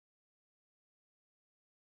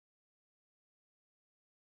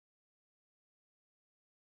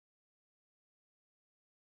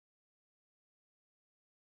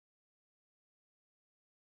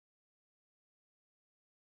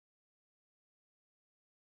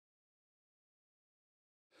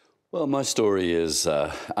Well, my story is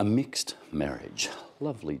a mixed marriage.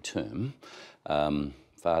 Lovely term.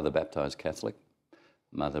 Father baptised Catholic,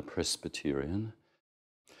 mother Presbyterian.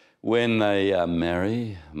 When they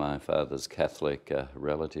marry, my father's Catholic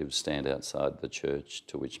relatives stand outside the church,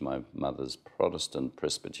 to which my mother's Protestant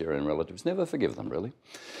Presbyterian relatives never forgive them, really.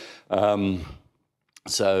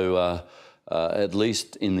 So at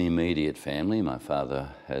least in the immediate family, my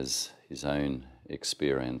father has his own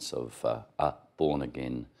experience of a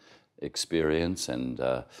born-again experience, and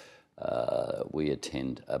we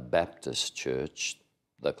attend a Baptist church,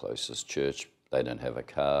 the closest church. They don't have a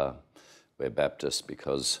car. We're Baptist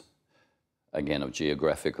because, again, of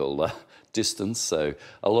geographical distance, so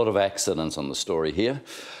a lot of accidents on the story here.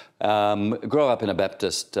 Grow up in a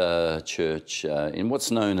Baptist church in what's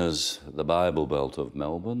known as the Bible Belt of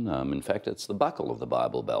Melbourne. In fact, it's the buckle of the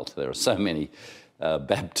Bible Belt. There are so many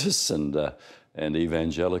Baptists and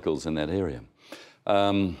evangelicals in that area.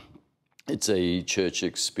 It's a church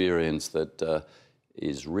experience that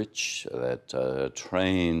is rich, that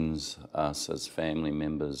trains us as family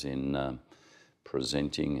members in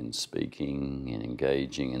presenting and speaking and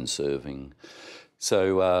engaging and serving.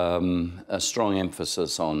 So a strong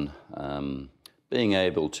emphasis on being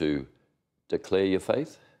able to declare your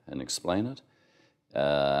faith and explain it,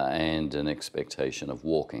 and an expectation of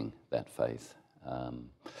walking that faith.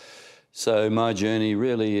 So my journey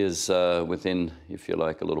really is within, if you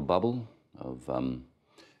like, a little bubble of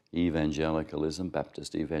evangelicalism,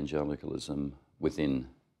 Baptist evangelicalism within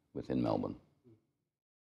Melbourne.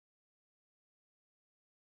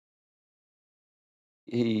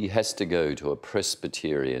 He has to go to a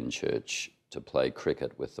Presbyterian church to play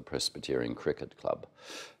cricket with the Presbyterian Cricket Club.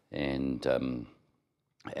 And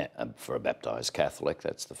for a baptised Catholic,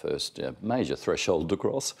 that's the first major threshold to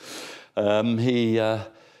cross. He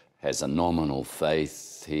has a nominal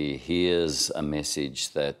faith. He hears a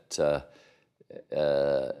message that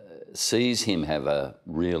sees him have a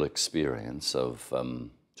real experience of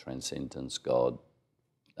transcendence, God,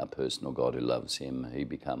 a personal God who loves him. He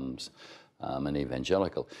becomes an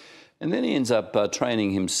evangelical. And then he ends up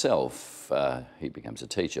training himself. He becomes a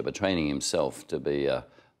teacher, but training himself to be a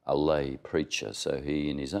lay preacher. So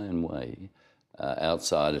he, in his own way,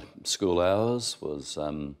 outside school hours, was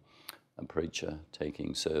a preacher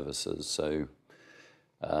taking services. So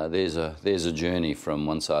there's a journey from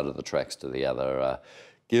one side of the tracks to the other.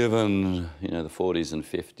 Given the 40s and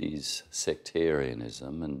 50s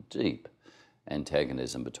sectarianism and deep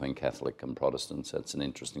antagonism between Catholic and Protestants, that's an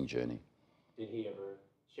interesting journey. Did he ever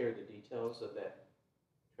share the details of that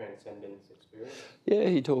transcendence experience? Yeah,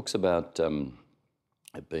 he talks about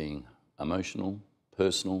it being emotional,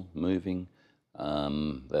 personal, moving,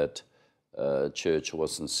 that church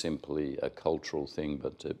wasn't simply a cultural thing,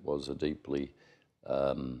 but it was a deeply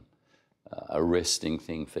arresting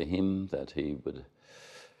thing for him that he would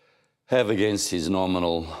have against his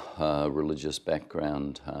nominal religious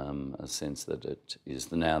background, a sense that it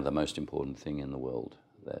is now the most important thing in the world,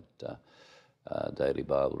 that daily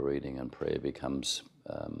Bible reading and prayer becomes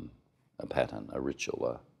a pattern, a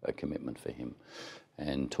ritual, a commitment for him.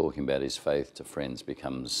 And talking about his faith to friends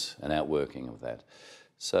becomes an outworking of that.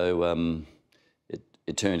 So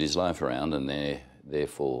it turned his life around, and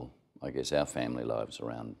therefore, I guess, our family lives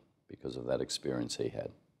around because of that experience he had.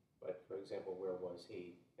 But, for example, where was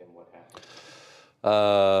he and what happened?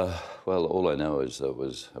 Well, all I know is there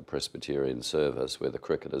was a Presbyterian service where the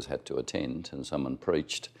cricketers had to attend, and someone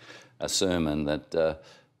preached a sermon that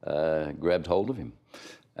grabbed hold of him.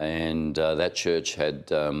 And that church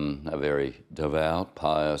had a very devout,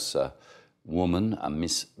 pious woman, a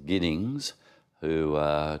Miss Giddings, who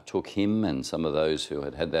took him and some of those who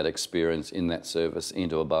had had that experience in that service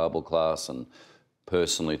into a Bible class and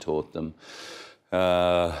personally taught them.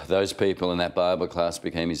 Those people in that Bible class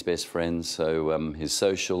became his best friends, so his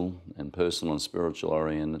social and personal and spiritual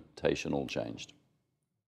orientation all changed.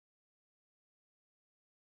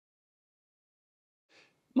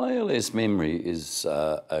 My earliest memory is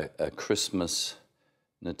a Christmas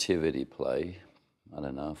nativity play. I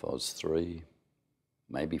don't know if I was 3,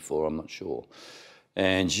 maybe 4, I'm not sure.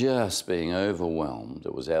 And just being overwhelmed.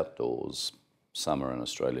 It was outdoors, summer in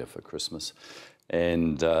Australia for Christmas.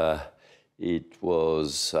 And it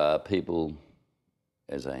was people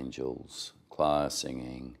as angels, choir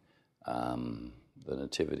singing, the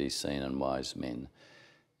nativity scene and wise men,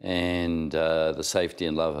 and the safety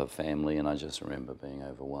and love of family. And I just remember being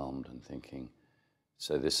overwhelmed and thinking,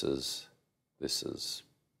 so this is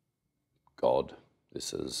God,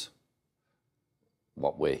 this is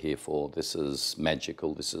what we're here for, this is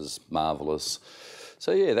magical, this is marvelous.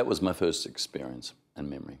 So yeah, that was my first experience and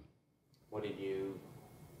memory. What did you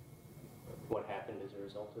what happened as a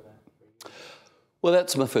result of that for you? Well,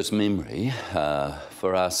 that's my first memory.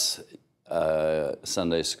 For us,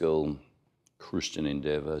 Sunday school, Christian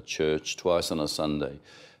endeavour, church, twice on a Sunday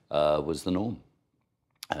was the norm.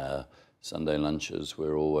 Sunday lunches,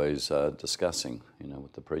 we're always discussing,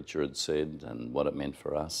 what the preacher had said and what it meant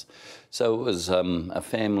for us. So it was a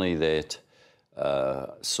family that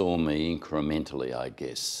saw me incrementally, I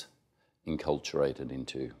guess, enculturated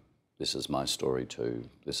into, this is my story too,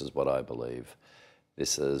 this is what I believe,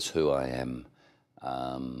 this is who I am.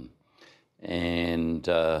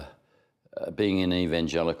 Being an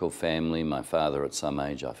evangelical family, my father at some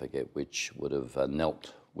age, I forget which, would have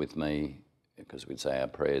knelt with me, because we'd say our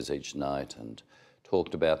prayers each night and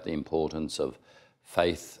talked about the importance of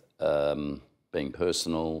faith being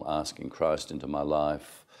personal, asking Christ into my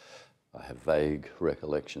life. I have vague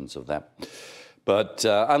recollections of that. But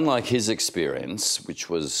unlike his experience, which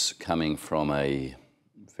was coming from a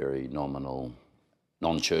very nominal,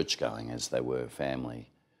 non-church going as they were family,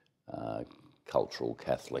 cultural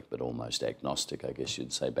Catholic but almost agnostic, I guess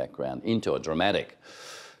you'd say, background, into a dramatic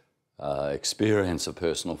experience of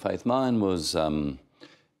personal faith. Mine was,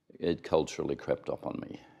 it culturally crept up on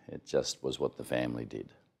me. It just was what the family did.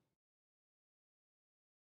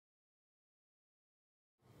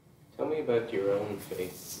 Tell me about your own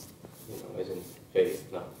faith, as in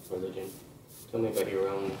faith, not religion. Tell me about your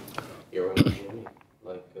own journey,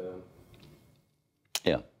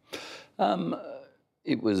 Yeah.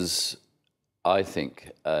 It was, I think,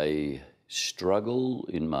 a struggle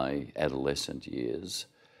in my adolescent years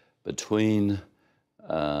between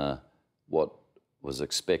what was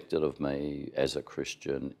expected of me as a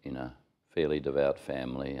Christian in a fairly devout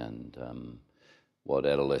family and what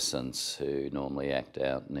adolescents who normally act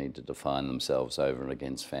out need to define themselves over and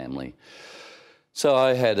against family. So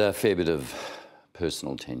I had a fair bit of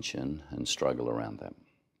personal tension and struggle around that.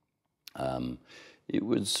 It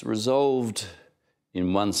was resolved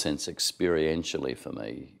in one sense experientially for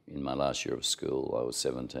me. In my last year of school, I was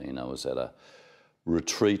 17, I was at a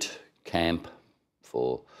retreat camp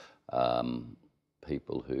for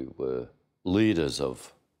people who were leaders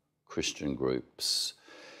of Christian groups.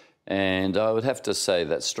 And I would have to say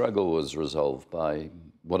that struggle was resolved by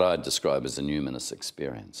what I'd describe as a numinous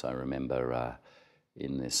experience. I remember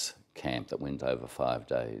in this camp that went over 5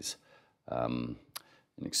 days, an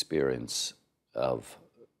experience of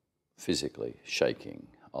physically shaking,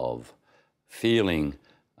 of feeling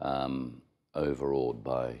overawed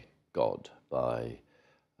by God, by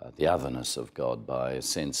the otherness of God, by a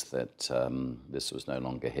sense that this was no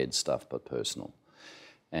longer head stuff but personal.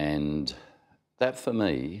 And that for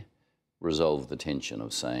me resolved the tension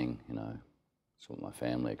of saying, it's what my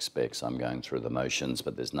family expects, I'm going through the motions,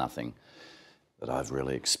 but there's nothing that I've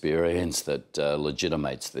really experienced that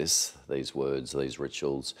legitimates these words, these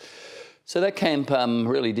rituals. So that camp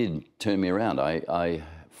really did turn me around. I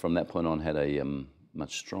from that point on, had a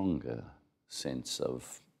much stronger sense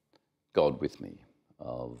of God with me,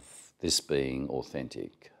 of this being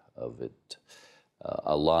authentic, of it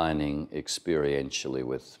aligning experientially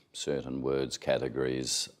with certain words,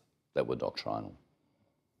 categories that were doctrinal.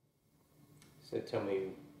 So tell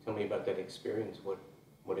me about that experience.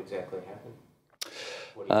 What exactly happened?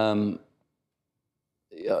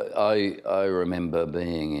 I remember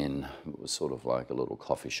being in, it was sort of like a little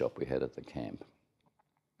coffee shop we had at the camp,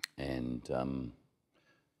 and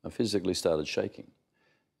I physically started shaking,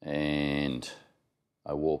 and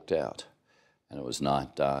I walked out, and it was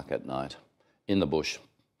dark at night, in the bush,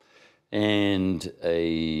 and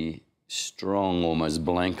a strong, almost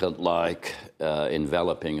blanket-like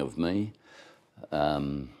enveloping of me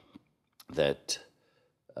that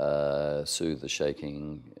soothed the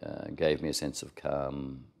shaking, gave me a sense of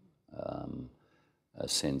calm, a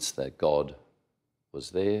sense that God was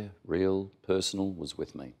there, real, personal, was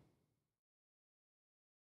with me.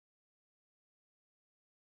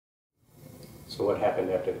 So what happened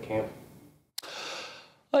after the camp?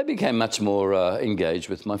 I became much more engaged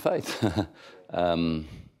with my faith.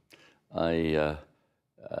 I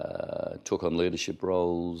took on leadership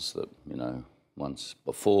roles that, once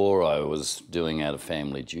before I was doing out of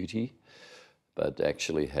family duty, but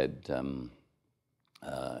actually had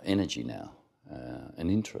energy now, an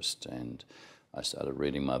interest. And I started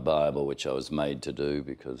reading my Bible, which I was made to do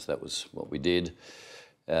because that was what we did,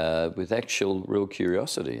 with actual real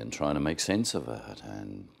curiosity and trying to make sense of it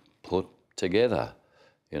and put together,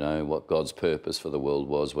 what God's purpose for the world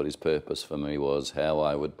was, what his purpose for me was, how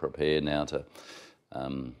I would prepare now to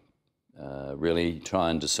really try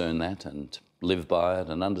and discern that and live by it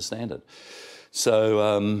and understand it.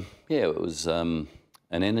 So, it was an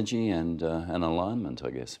energy and an alignment,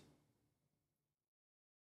 I guess.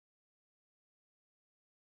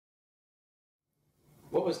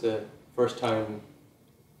 What was the first time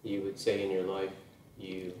you would say in your life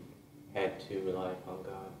you had to rely upon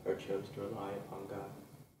God or chose to rely upon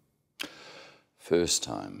God? First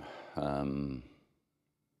time.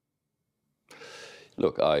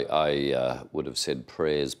 Look, I would have said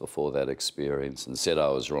prayers before that experience and said I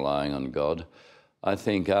was relying on God. I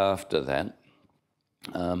think after that,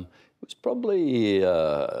 it was probably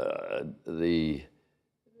the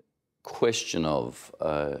question of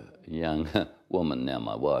a young woman, now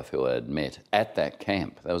my wife, who I had met at that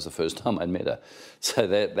camp. That was the first time I'd met her. So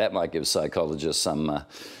that might give psychologists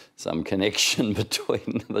some connection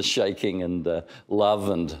between the shaking and love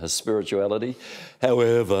and spirituality.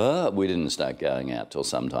 However, we didn't start going out till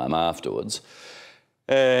some time afterwards.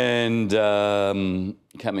 And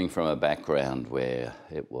coming from a background where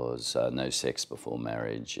it was no sex before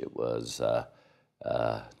marriage, it was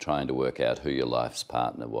trying to work out who your life's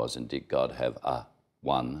partner was and did God have a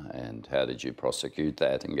one, and how did you prosecute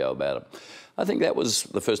that and go about it. I think that was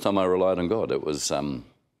the first time I relied on God. It was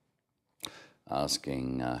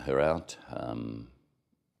asking her out,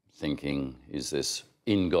 thinking, is this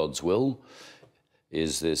in God's will?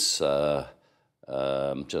 Is this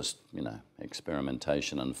just,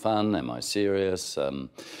 experimentation and fun? Am I serious?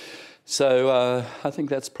 So I think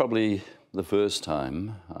that's probably the first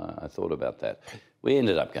time I thought about that. We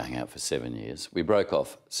ended up going out for 7 years. We broke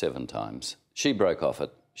off 7 times. She broke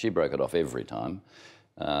it off every time.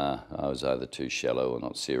 I was either too shallow or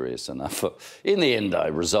not serious enough. In the end, I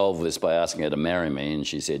resolved this by asking her to marry me, and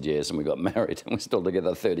she said yes, and we got married, and we're still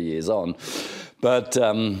together 30 years on. But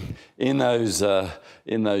in those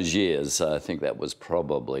years, I think that was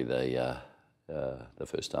probably the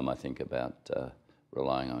first time I think about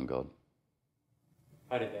relying on God.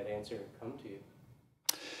 How did that answer come to you?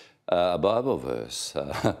 A Bible verse,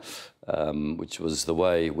 which was the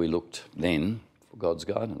way we looked then for God's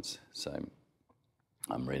guidance. So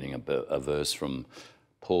I'm reading a verse from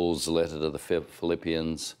Paul's letter to the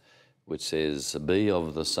Philippians, which says, be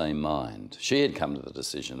of the same mind. She had come to the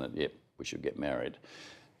decision that, yep, we should get married.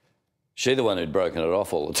 She the one who'd broken it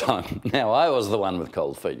off all the time. Now I was the one with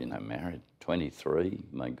cold feet, married, 23,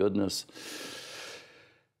 my goodness.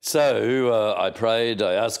 So I prayed,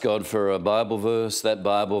 I asked God for a Bible verse. That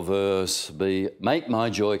Bible verse make my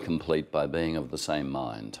joy complete by being of the same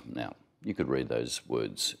mind. Now, you could read those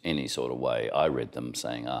words any sort of way. I read them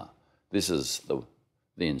saying, this is the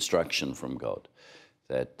instruction from God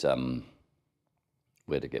that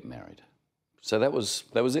we're to get married. So that was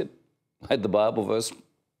it. I had the Bible verse.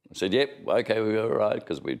 I said, yep, okay, we were all right,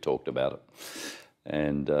 because we talked about it.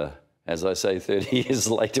 And as I say, 30 years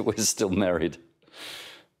later, we're still married.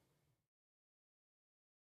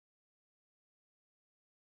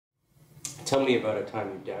 Tell me about a time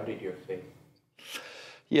you doubted your faith.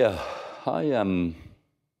 Yeah, I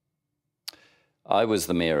was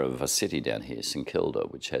the mayor of a city down here, St Kilda,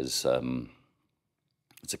 which has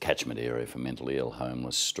it's a catchment area for mentally ill,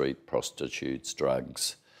 homeless, street prostitutes,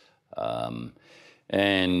 drugs,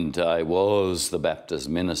 and I was the Baptist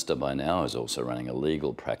minister by now. I was also running a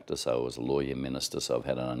legal practice. I was a lawyer minister, so I've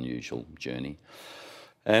had an unusual journey.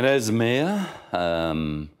 And as mayor,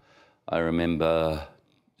 I remember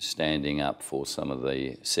standing up for some of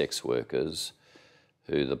the sex workers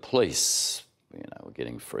who the police, were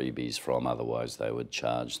getting freebies from, otherwise they would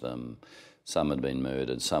charge them. Some had been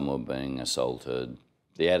murdered, some were being assaulted.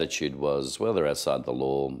 The attitude was, well, they're outside the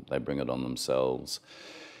law, they bring it on themselves.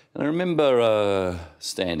 And I remember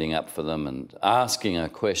standing up for them and asking a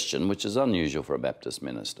question, which is unusual for a Baptist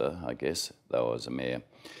minister, I guess, though I was a mayor.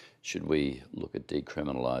 Should we look at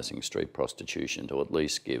decriminalising street prostitution to at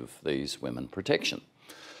least give these women protection?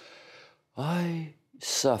 I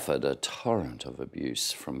suffered a torrent of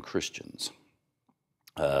abuse from Christians,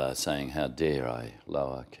 saying, how dare I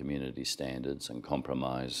lower community standards and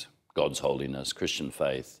compromise God's holiness, Christian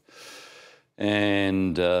faith.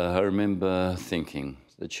 And I remember thinking,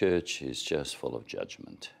 the church is just full of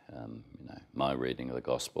judgment. My reading of the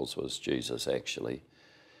Gospels was Jesus actually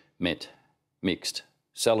mixed,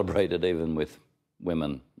 celebrated even with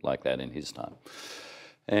women like that in his time.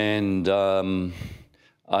 And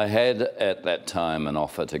I had at that time an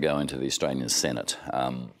offer to go into the Australian Senate,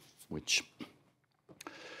 which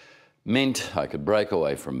meant I could break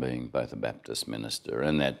away from being both a Baptist minister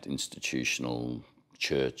and that institutional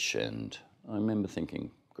church. And I remember thinking,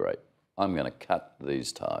 great, I'm going to cut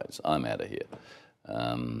these ties. I'm out of here.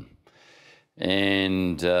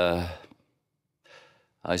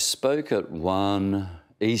 I spoke at one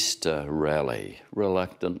Easter rally,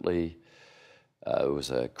 reluctantly. It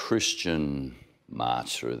was a Christian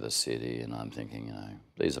march through the city, and I'm thinking,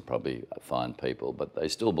 these are probably fine people, but they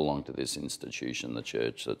still belong to this institution, the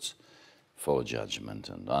church, that's full of judgment,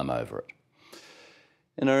 and I'm over it.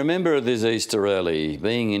 And I remember at this Easter rally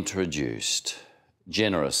being introduced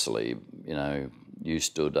generously. You know, you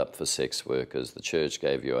stood up for sex workers, the church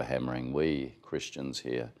gave you a hammering. We Christians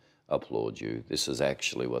here applaud you. This is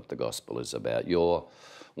actually what the gospel is about. You're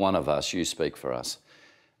one of us, you speak for us.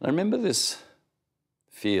 And I remember this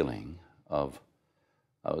feeling of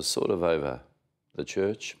I was sort of over the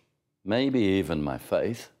church, maybe even my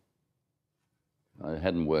faith. I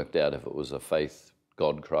hadn't worked out if it was a faith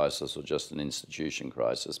God crisis or just an institution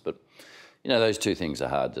crisis, but you know, those two things are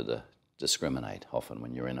hard to discriminate often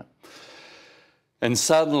when you're in it. And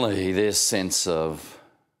suddenly this sense of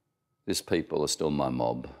this people are still my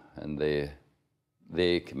mob, and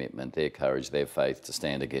their commitment, their courage, their faith to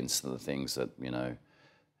stand against the things that, you know,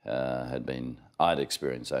 I'd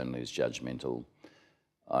experienced only as judgmental,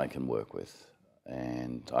 I can work with,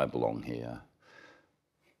 and I belong here.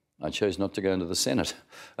 I chose not to go into the Senate.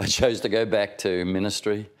 I chose to go back to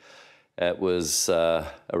ministry. It was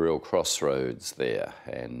a real crossroads there,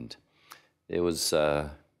 and there was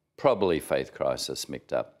probably faith crisis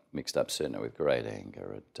mixed up certainly with great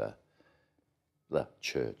anger at the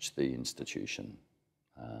church, the institution.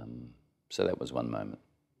 So that was one moment.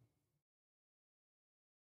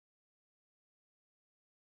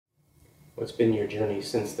 What's been your journey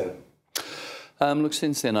since then? Look,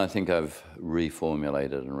 since then I think I've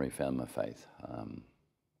reformulated and refound my faith.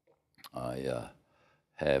 I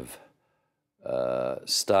have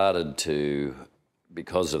started to,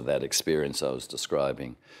 because of that experience I was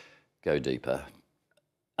describing, go deeper,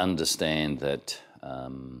 understand that,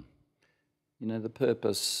 you know, the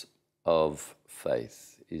purpose of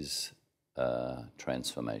faith is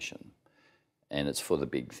transformation. And it's for the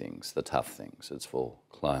big things, the tough things. It's for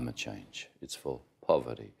climate change. It's for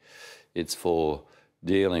poverty. It's for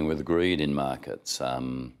dealing with greed in markets.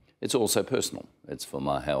 It's also personal. It's for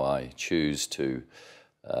how I choose to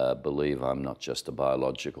believe I'm not just a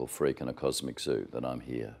biological freak in a cosmic zoo, that I'm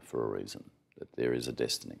here for a reason, that there is a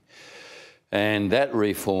destiny. And that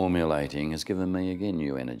reformulating has given me, again,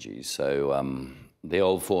 new energy. So the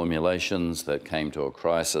old formulations that came to a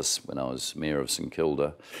crisis when I was Mayor of St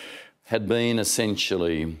Kilda had been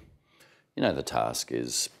essentially, you know, the task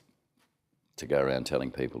is to go around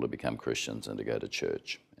telling people to become Christians and to go to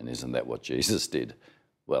church. And isn't that what Jesus did?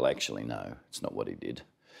 Well, actually, no, it's not what he did.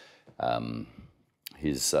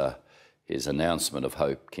 His announcement of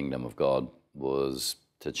hope, kingdom of God, was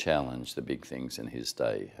to challenge the big things in his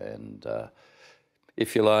day, and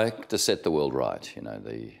if you like, to set the world right. You know,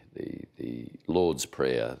 the Lord's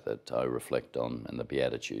Prayer that I reflect on and the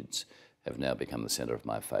Beatitudes have now become the centre of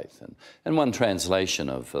my faith. And one translation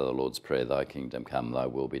of the Lord's Prayer, thy kingdom come, thy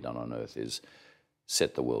will be done on earth, is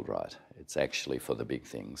set the world right. It's actually for the big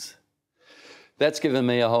things. That's given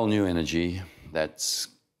me a whole new energy. That's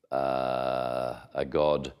a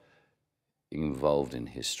God involved in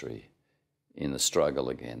history, in the struggle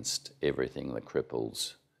against everything that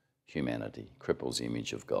cripples humanity, cripples the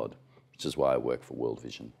image of God, which is why I work for World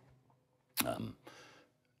Vision.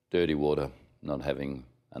 Dirty water, not having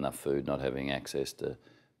enough food, not having access to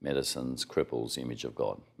medicines, cripples the image of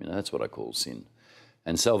God. You know, that's what I call sin.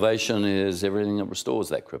 And salvation is everything that restores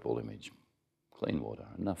that crippled image. Clean water,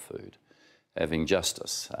 enough food, having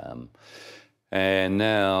justice. And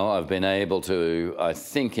now I've been able to, I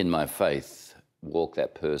think in my faith, walk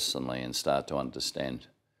that personally and start to understand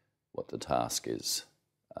what the task is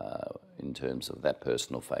in terms of that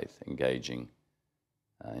personal faith, engaging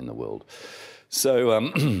in the world. So,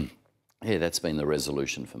 yeah, that's been the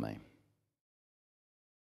resolution for me.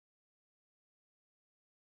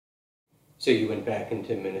 So you went back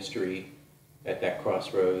into ministry at that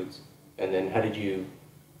crossroads, and then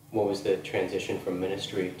what was the transition from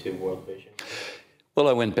ministry to World Vision? Well,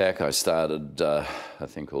 I went back. I started a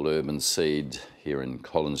thing called Urban Seed here in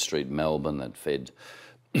Collins Street, Melbourne, that fed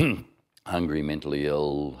hungry, mentally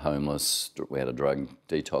ill, homeless. We had a drug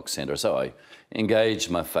detox centre. So I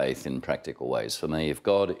engaged my faith in practical ways. For me, if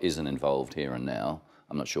God isn't involved here and now,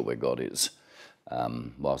 I'm not sure where God is.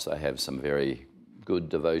 Whilst I have some very good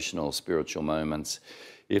devotional, spiritual moments,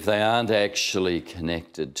 if they aren't actually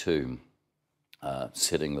connected to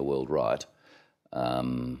setting the world right,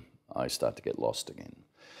 I start to get lost again.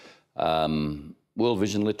 World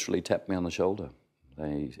Vision literally tapped me on the shoulder.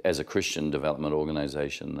 They, as a Christian development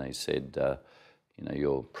organisation, they said, you know,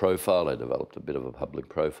 your profile, I developed a bit of a public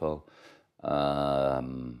profile,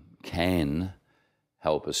 can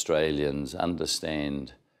help Australians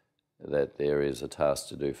understand that there is a task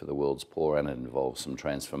to do for the world's poor, and it involves some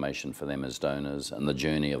transformation for them as donors and the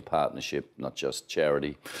journey of partnership, not just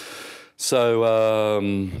charity. So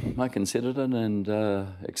I considered it and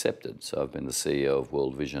accepted. So I've been the CEO of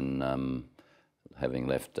World Vision, having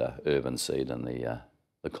left Urban Seed and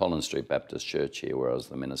the Collins Street Baptist Church here, where I was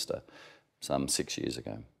the minister some 6 years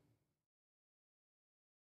ago.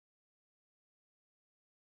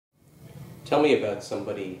 Tell me about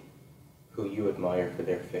somebody who you admire for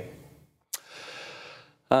their faith.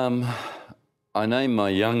 I named my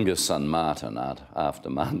youngest son Martin after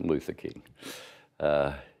Martin Luther King.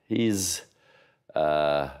 His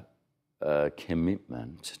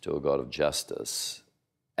commitment to a God of justice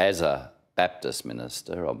as a Baptist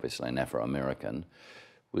minister, obviously an Afro-American,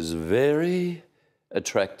 was very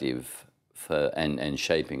attractive and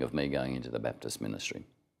shaping of me going into the Baptist ministry.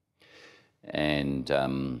 And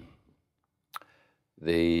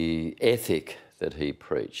the ethic that he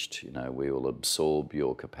preached, you know, we will absorb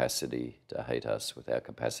your capacity to hate us with our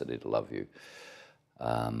capacity to love you,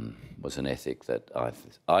 was an ethic that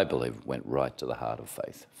I believe went right to the heart of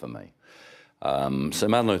faith for me. So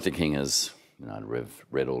Martin Luther King has, you know, I've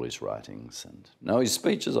read all his writings and know his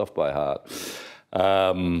speeches off by heart.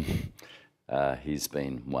 He's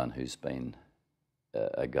been one who's been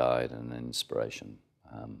a guide and an inspiration.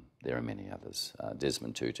 There are many others.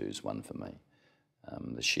 Desmond Tutu's one for me.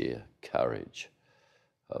 The sheer courage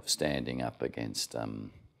of standing up against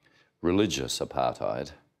religious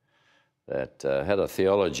apartheid that had a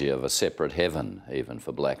theology of a separate heaven even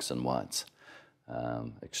for blacks and whites.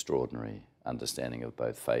 Extraordinary understanding of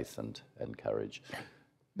both faith and courage.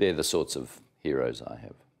 They're the sorts of heroes I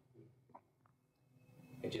have.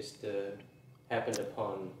 I just happened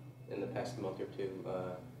upon, in the past month or two,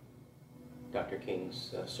 Dr.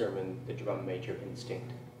 King's sermon, The Drum Major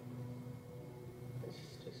Instinct.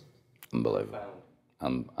 It's just unbelievable.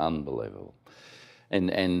 Unbelievable.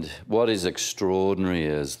 And what is extraordinary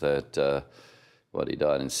is that he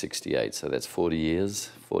died in 68, so that's 40 years,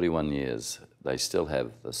 41 years, they still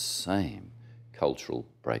have the same cultural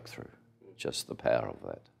breakthrough. Just the power of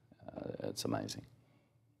that. It's amazing.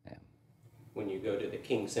 Yeah. When you go to the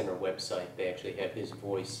King Center website, they actually have his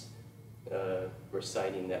voice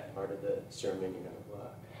reciting that part of the sermon,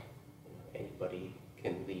 anybody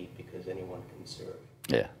can lead because anyone can serve.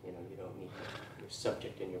 Yeah. You don't need your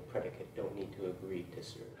subject and your predicate don't need to agree to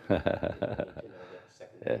serve. You need to know the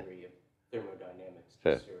second theory of thermodynamics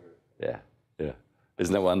to serve. Yeah, yeah.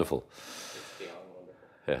 Isn't that wonderful? It's beyond wonderful.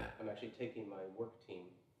 Yeah. I'm actually taking my work team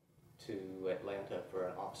to Atlanta for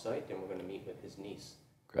an offsite, and we're going to meet with his niece.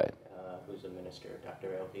 Great. Who's a minister, Dr.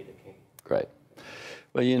 Elvita King. Great.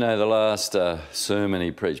 Well, you know, the last sermon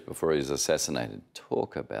he preached before he was assassinated,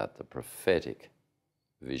 talk about the prophetic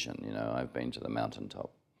vision. You know, I've been to the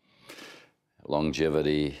mountaintop.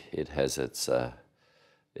 Longevity, it has its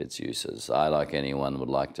uses. I, like anyone, would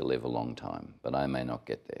like to live a long time, but I may not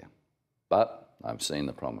get there. But I've seen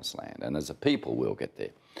the promised land, and as a people, we'll get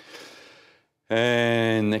there.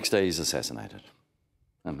 And next day he's assassinated.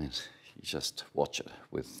 I mean, you just watch it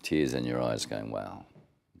with tears in your eyes going, wow,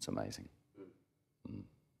 it's amazing.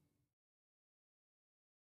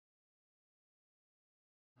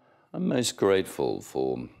 I'm most grateful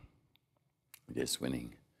for, I guess,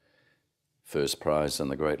 winning first prize in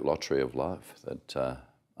the great lottery of life that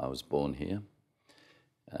I was born here,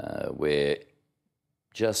 where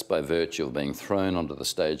just by virtue of being thrown onto the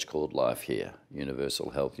stage called life here,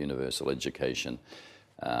 universal health, universal education,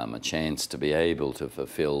 a chance to be able to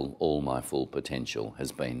fulfill all my full potential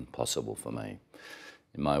has been possible for me.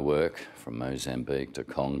 In my work, from Mozambique to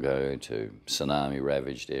Congo to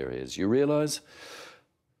tsunami-ravaged areas, you realise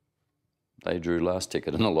they drew last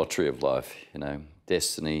ticket in the lottery of life. You know,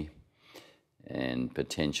 destiny and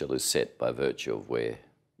potential is set by virtue of where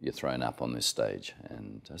you're thrown up on this stage.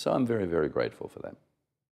 And so I'm very, very grateful for that.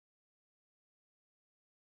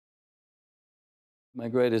 My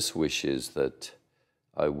greatest wish is that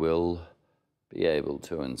I will be able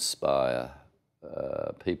to inspire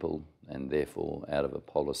people, and therefore out of it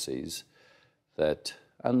policies that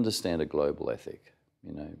understand a global ethic,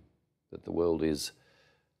 you know, that the world is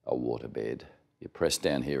a waterbed. You press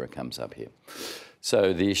down here, it comes up here.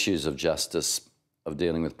 So the issues of justice, of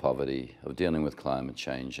dealing with poverty, of dealing with climate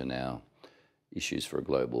change are now issues for a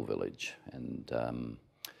global village. And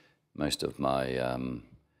most of my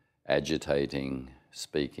agitating,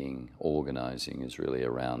 speaking, organising is really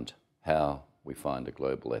around how we find a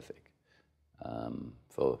global ethic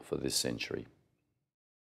for this century.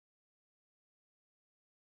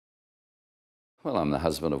 Well, I'm the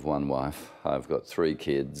husband of one wife. I've got 3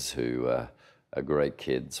 kids who are great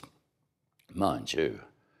kids. Mind you,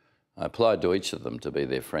 I applied to each of them to be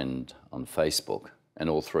their friend on Facebook, and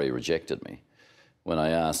all 3 rejected me. When I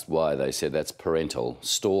asked why, they said that's parental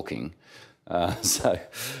stalking. So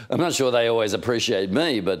I'm not sure they always appreciate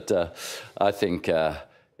me, but I think to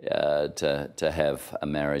have a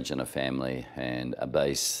marriage and a family and a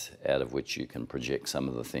base out of which you can project some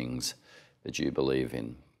of the things that you believe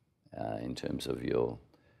in terms of your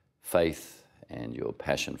faith and your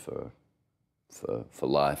passion for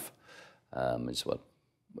life,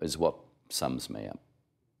 is what sums me up.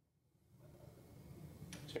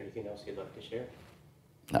 Is there anything else you'd like to share?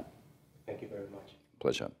 No. Thank you very much.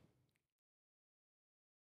 Pleasure.